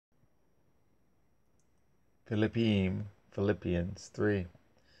Philippians 3.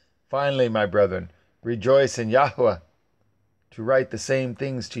 Finally, my brethren, rejoice in Yahweh. To write the same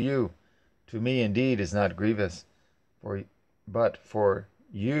things to you, to me indeed is not grievous, but for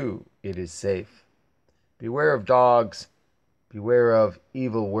you it is safe. Beware of dogs, beware of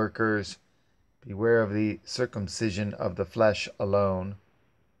evil workers, beware of the circumcision of the flesh alone.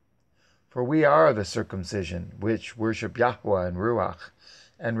 For we are the circumcision, which worship Yahweh in Ruach,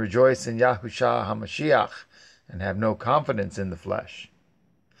 and rejoice in Yahushua HaMashiach, and have no confidence in the flesh.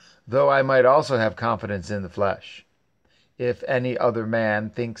 Though I might also have confidence in the flesh, if any other man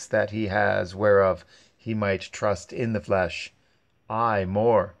thinks that he has whereof he might trust in the flesh, I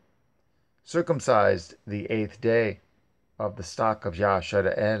more. Circumcised the 8th day, of the stock of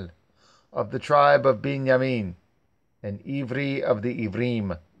Yashara'el, of the tribe of Binyamin, an Ivri of the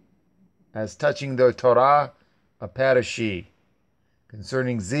Ivrim, as touching the Torah, a Parishi,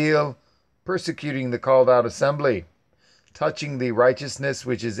 concerning zeal, persecuting the called out assembly, touching the righteousness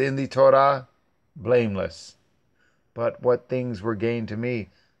which is in the Torah, blameless. But what things were gained to me,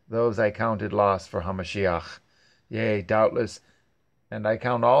 those I counted loss for Hamashiach. Yea, doubtless, and I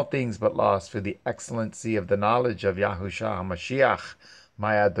count all things but loss for the excellency of the knowledge of Yahushua HaMashiach,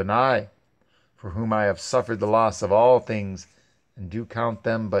 my Adonai, for whom I have suffered the loss of all things, and do count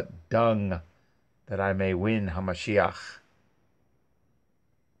them but dung, that I may win Hamashiach,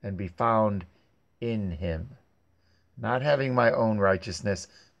 and be found in him, not having my own righteousness,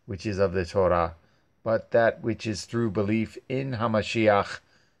 which is of the Torah, but that which is through belief in Hamashiach,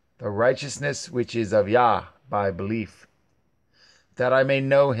 the righteousness which is of Yah by belief, that I may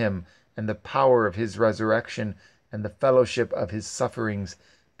know him, and the power of his resurrection, and the fellowship of his sufferings,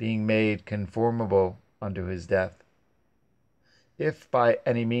 being made conformable unto his death. If by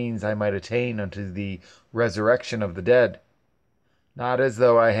any means I might attain unto the resurrection of the dead, not as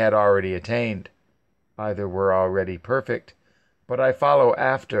though I had already attained, either were already perfect, but I follow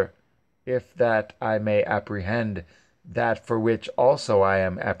after, if that I may apprehend that for which also I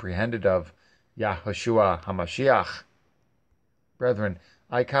am apprehended of Yahushua HaMashiach. Brethren,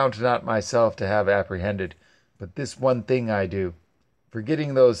 I count not myself to have apprehended, but this one thing I do,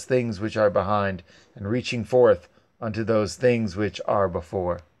 forgetting those things which are behind, and reaching forth unto those things which are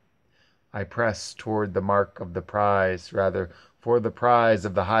before. I press toward the mark of the prize, rather, for the prize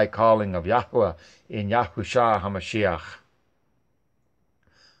of the high calling of Yahweh in Yahushua HaMashiach.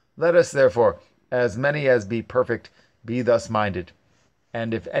 Let us therefore, as many as be perfect, be thus minded.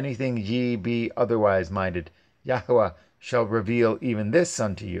 And if anything ye be otherwise minded, Yahweh shall reveal even this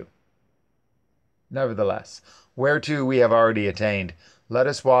unto you. Nevertheless, whereto we have already attained, let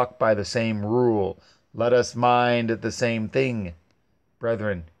us walk by the same rule, let us mind the same thing.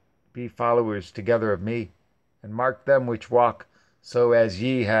 Brethren, be followers together of me, and mark them which walk, so as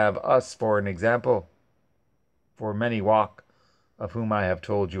ye have us for an example. For many walk, of whom I have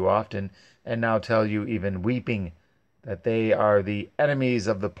told you often, and now tell you even weeping, that they are the enemies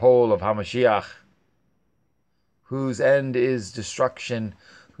of the pole of Hamashiach, whose end is destruction,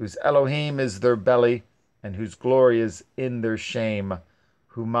 whose Elohim is their belly, and whose glory is in their shame,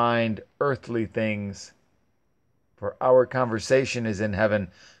 who mind earthly things. For our conversation is in heaven,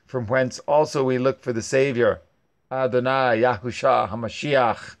 from whence also we look for the Savior, Adonai Yahushua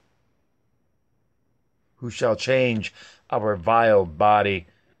HaMashiach, who shall change our vile body,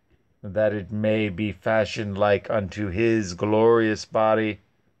 that it may be fashioned like unto his glorious body,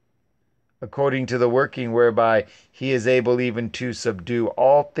 according to the working whereby he is able even to subdue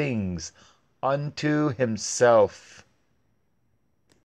all things unto himself.